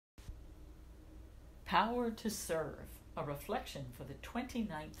Power to Serve, a reflection for the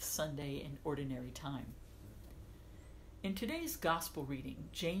 29th Sunday in Ordinary Time. In today's Gospel reading,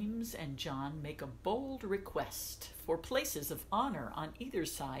 James and John make a bold request for places of honor on either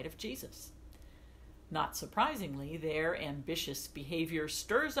side of Jesus. Not surprisingly, their ambitious behavior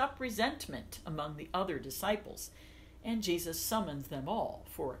stirs up resentment among the other disciples, and Jesus summons them all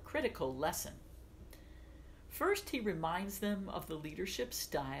for a critical lesson. First, he reminds them of the leadership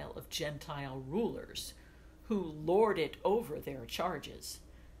style of Gentile rulers, who lord it over their charges.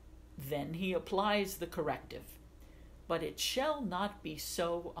 Then he applies the corrective. But it shall not be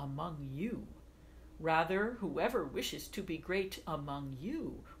so among you. Rather, whoever wishes to be great among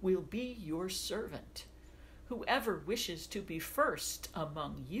you will be your servant. Whoever wishes to be first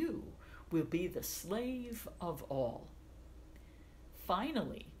among you will be the slave of all.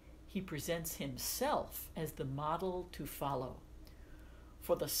 Finally, he presents himself as the model to follow.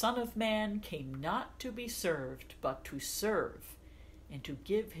 For the Son of Man came not to be served, but to serve, and to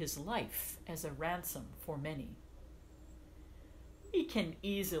give his life as a ransom for many. We can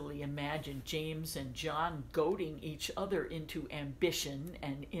easily imagine James and John goading each other into ambition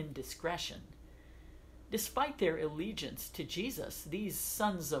and indiscretion. Despite their allegiance to Jesus, these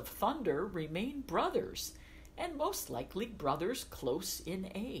sons of thunder remain brothers, and most likely brothers close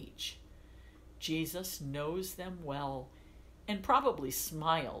in age. Jesus knows them well and probably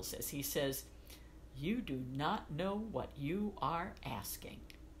smiles as he says, "You do not know what you are asking."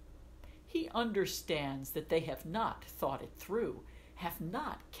 He understands that they have not thought it through, have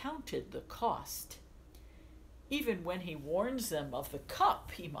not counted the cost. Even when he warns them of the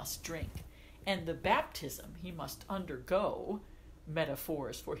cup he must drink and the baptism he must undergo,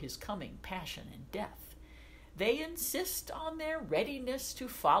 metaphors for his coming passion and death, they insist on their readiness to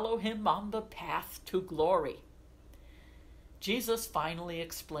follow him on the path to glory. Jesus finally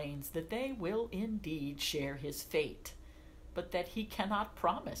explains that they will indeed share his fate, but that he cannot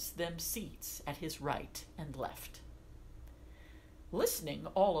promise them seats at his right and left. Listening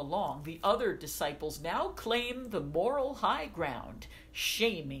all along, the other disciples now claim the moral high ground,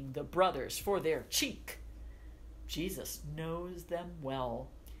 shaming the brothers for their cheek. Jesus knows them well.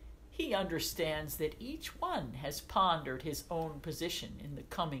 He understands that each one has pondered his own position in the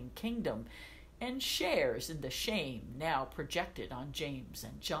coming kingdom and shares in the shame now projected on James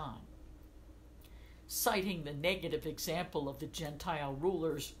and John. Citing the negative example of the Gentile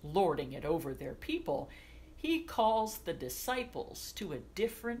rulers lording it over their people, he calls the disciples to a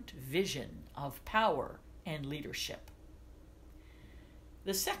different vision of power and leadership.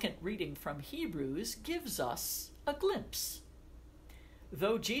 The second reading from Hebrews gives us a glimpse.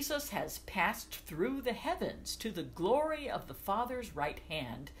 Though Jesus has passed through the heavens to the glory of the Father's right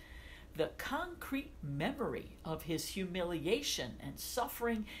hand, the concrete memory of his humiliation and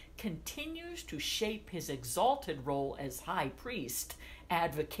suffering continues to shape his exalted role as high priest,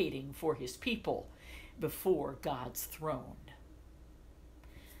 advocating for his people before God's throne.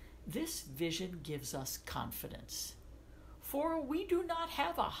 This vision gives us confidence, for we do not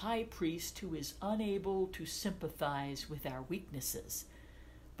have a high priest who is unable to sympathize with our weaknesses,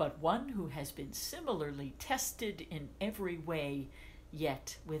 but one who has been similarly tested in every way,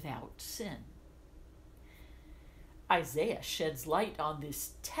 yet without sin. Isaiah sheds light on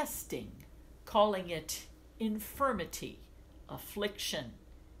this testing, calling it infirmity, affliction,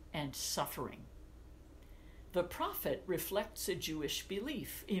 and suffering. The prophet reflects a Jewish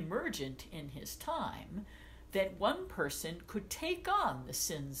belief emergent in his time that one person could take on the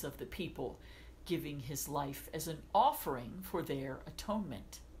sins of the people, giving his life as an offering for their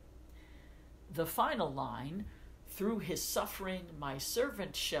atonement. The final line, "Through his suffering my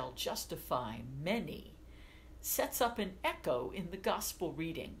servant shall justify many," sets up an echo in the gospel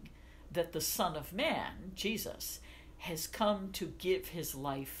reading that the Son of Man, Jesus, has come to give his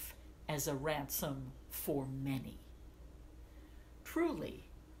life as a ransom for many. Truly,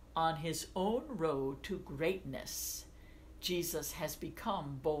 on his own road to greatness, Jesus has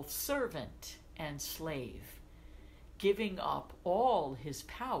become both servant and slave, giving up all his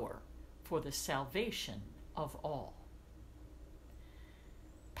power for the salvation of all.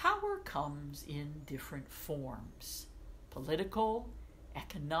 Power comes in different forms: political,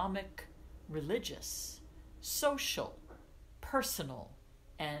 economic, religious, social, personal,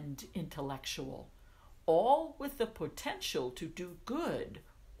 and intellectual, all with the potential to do good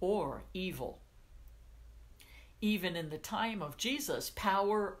or evil. Even in the time of Jesus,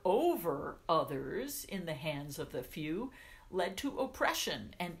 power over others in the hands of the few led to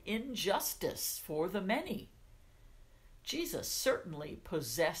oppression and injustice for the many. Jesus certainly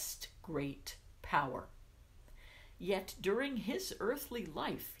possessed great power. Yet during his earthly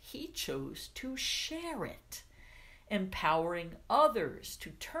life, he chose to share it, empowering others to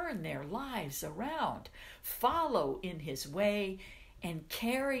turn their lives around, follow in his way, and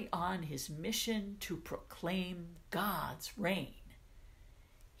carry on his mission to proclaim God's reign.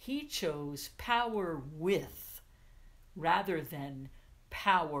 He chose power with rather than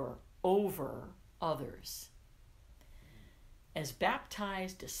power over others. As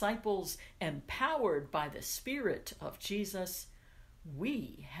baptized disciples empowered by the Spirit of Jesus,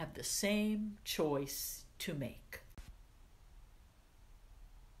 we have the same choice to make.